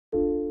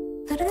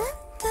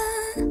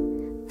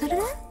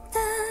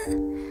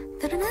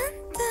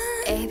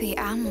Baby,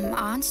 I'm a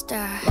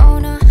monster.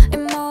 Mona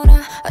and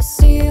Mona, I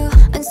see you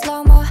in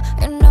slow-mo.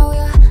 You know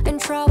you're in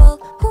trouble.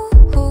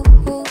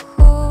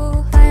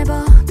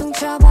 밟아,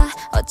 뭉쳐봐.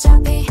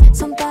 어차피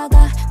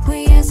손바닥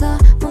위에서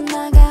못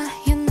나가.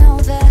 You know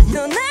that.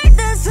 눈을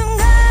뜬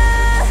순간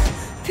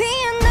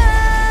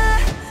피어나.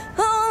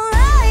 All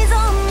eyes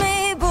on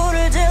me.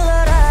 불을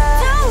질러라.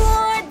 Do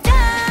or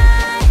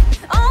die.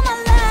 All my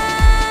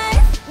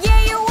life.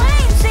 Yeah, you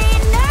ain't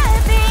seen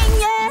nothing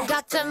yet.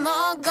 got them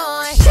all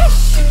going.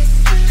 Sheesh,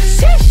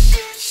 sheesh,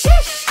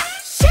 sheesh,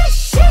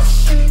 sheesh.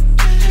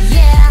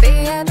 Yeah,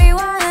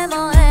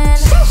 BABYMON.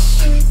 Sheesh,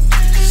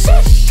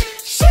 sheesh,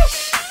 sheesh,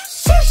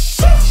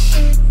 sheesh.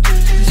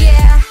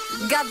 Yeah,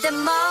 got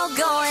them all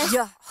going.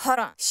 Yeah, hold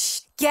on.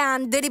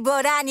 간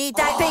드리블하니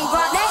달팽이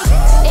관해.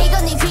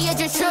 이건 네 귀에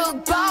줄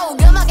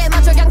축복. 음악에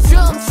맞춰 그냥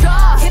춤춰.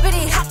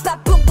 히비리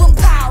핫바 뿜뿜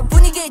파우.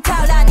 분위기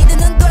타올라 니들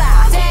눈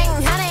돌아.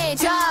 땡하니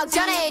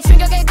적잖이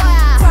충격일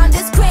거야. From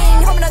this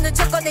queen 홈런은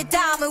쳤고 내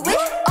다음은 위.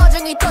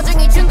 어중이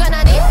to중이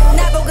중간하니.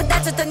 날 보고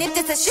다쳤던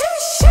입뜻에 쉬쉬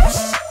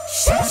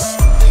쉬쉬.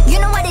 You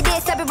know what it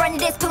is, every run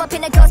it is. Pull up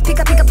in a ghost, pick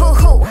up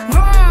boo-hoo.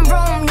 Vroom,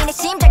 vroom, 니네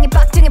심장이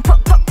박등에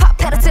pop, pop, pop.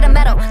 Pedal to the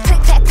metal,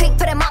 click, clack, click,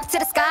 put 'em up to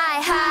the sky.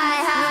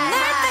 High, high,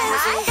 high.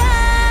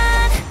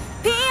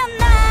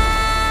 피어나.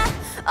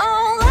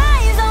 All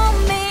eyes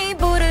on me.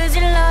 불을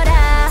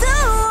질러라. Do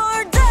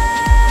or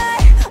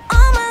die.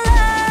 All my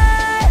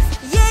life.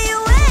 Yeah, you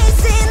ain't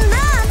seen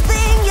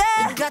nothing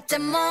yet. Got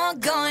them all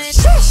going.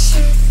 Sheesh,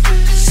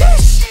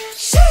 sheesh,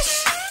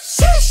 sheesh,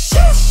 sheesh,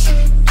 sheesh.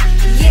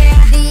 Yeah,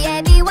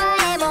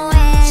 BABYMON.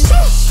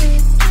 Sheesh,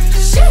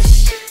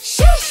 sheesh,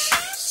 sheesh,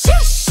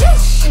 sheesh,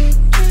 sheesh.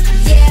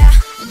 Yeah,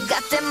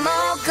 got them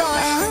all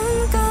going.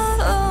 마음껏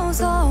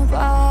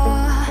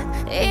웃어봐.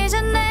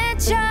 이제 내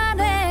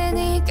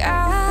차례니까.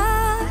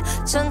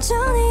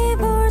 천천히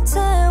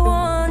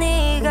불태워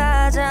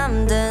네가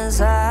잠든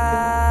사이.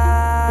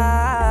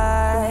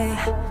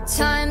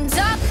 Time's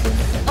up.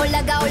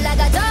 올라가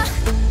올라가 더.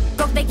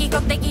 꼭대기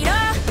꼭대기로.